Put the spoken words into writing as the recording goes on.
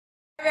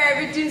Alright,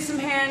 we're doing some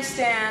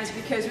handstands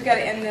because we got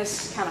to end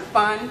this kind of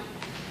fun.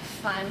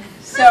 Fun.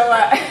 So,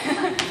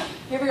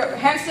 here we go.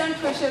 Handstand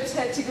push-ups,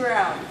 head to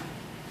ground.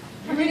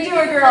 You can do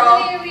it, girl. How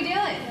many are we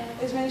doing?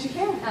 As many as you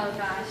can. Oh,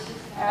 gosh.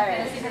 Alright. Okay,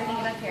 let's see if I can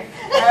get up here.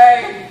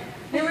 Alright,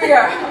 here we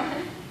go.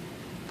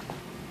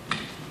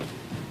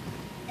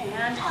 And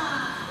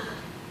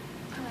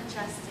I'm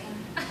adjusting.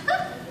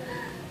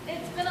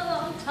 It's been a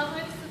long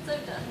time since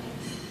I've done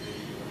this.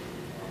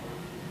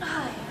 Oh,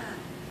 yeah.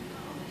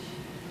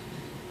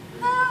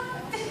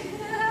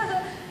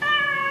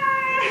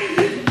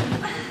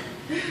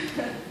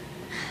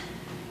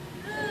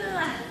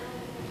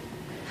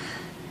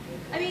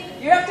 I mean,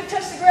 you have to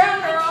touch the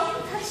ground, girl. I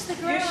can't touch the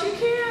ground. Yes, you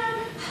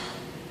can.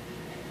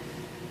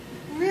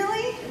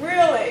 Really?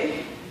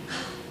 Really?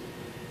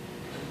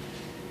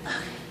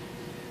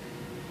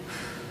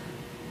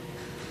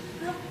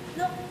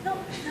 No, not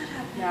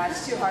happening. Yeah,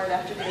 it's too hard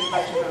after doing a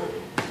bunch of them.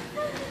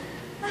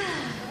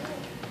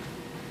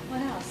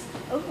 What else?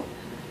 Oh.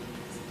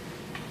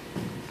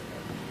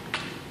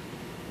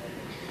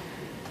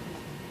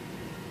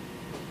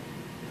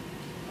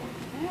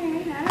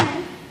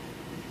 Alright.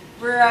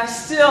 We're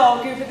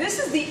still goofy. This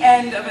is the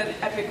end of an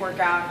epic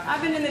workout.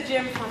 I've been in the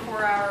gym for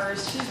 4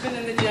 hours. She's been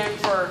in the gym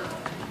for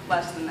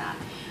less than that.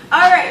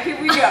 Alright, here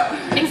we go.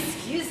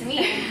 Excuse me.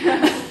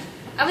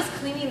 I was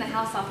cleaning the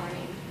house all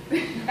morning.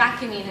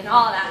 Vacuuming and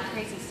all that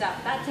crazy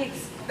stuff. That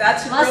takes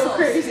That's muscles.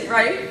 real crazy,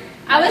 right?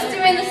 I was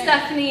doing the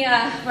Stephanie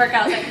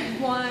workout. I was like,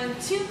 1,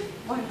 2,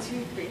 1, 2,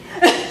 3. 1,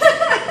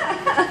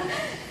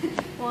 2,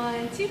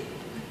 1, 2.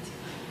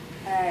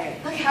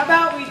 Alright. Okay. How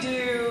about we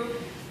do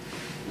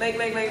leg,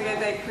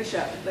 push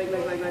up. Leg,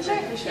 Sure. push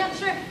up. Yeah,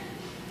 sure.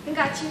 I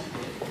got you.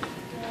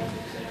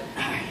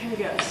 Alright, here we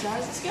go. So how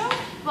does this go?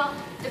 Well,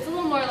 it's a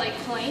little more like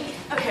plank.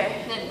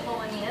 Okay. And then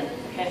pulling in.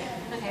 Okay.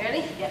 Okay,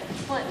 ready? Yeah.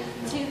 1,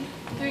 2,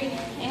 3,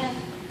 and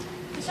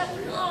push up.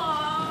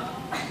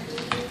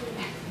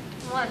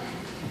 1,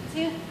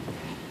 2,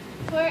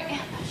 4,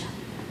 and push up.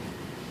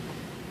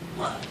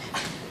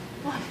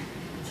 1,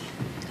 2,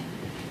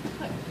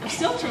 3. I'm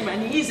still throwing my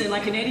knees in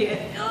like an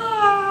idiot.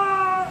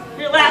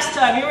 Your last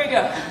time. Here we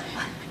go.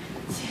 1,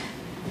 2,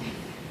 3,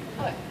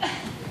 4.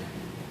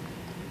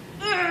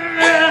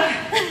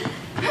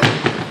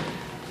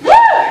 Woo!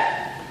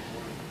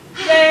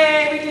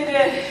 Yay, we did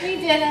it. We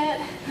did it.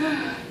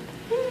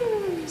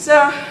 So,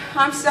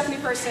 I'm Stephanie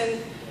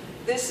Person.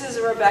 This is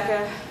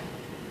Rebecca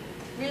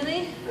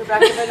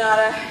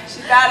Benata.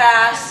 She's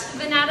badass.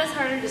 Banana's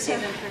harder to say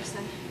than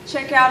person.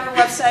 Check out her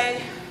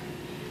website,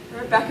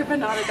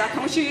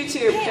 RebeccaBenata.com. What's your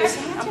YouTube? Because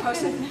I'm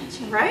posting.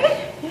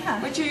 Right? Yeah.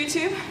 What's your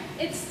YouTube?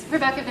 It's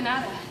Rebecca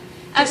Benata.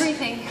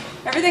 Everything.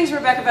 Everything's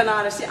Rebecca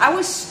Benata. See, I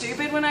was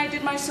stupid when I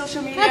did my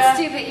social media. That's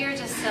stupid. You're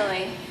just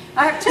silly.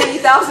 I have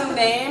 20,000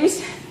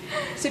 names.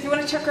 So if you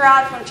want to check her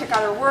out, if you want to check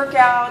out her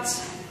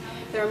workouts,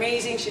 they're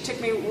amazing. She took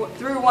me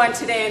through one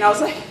today and I was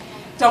like,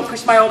 don't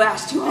push my old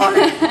ass too hard.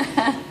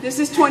 This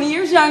is 20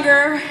 years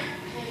younger.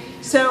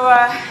 So,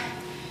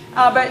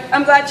 but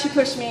I'm glad she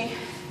pushed me.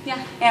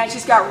 Yeah. And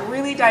she's got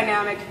really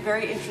dynamic,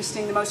 very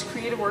interesting, the most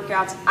creative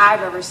workouts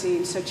I've ever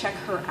seen. So check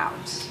her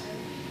out.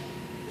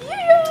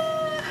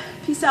 Yeah!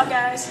 Peace out,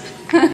 guys.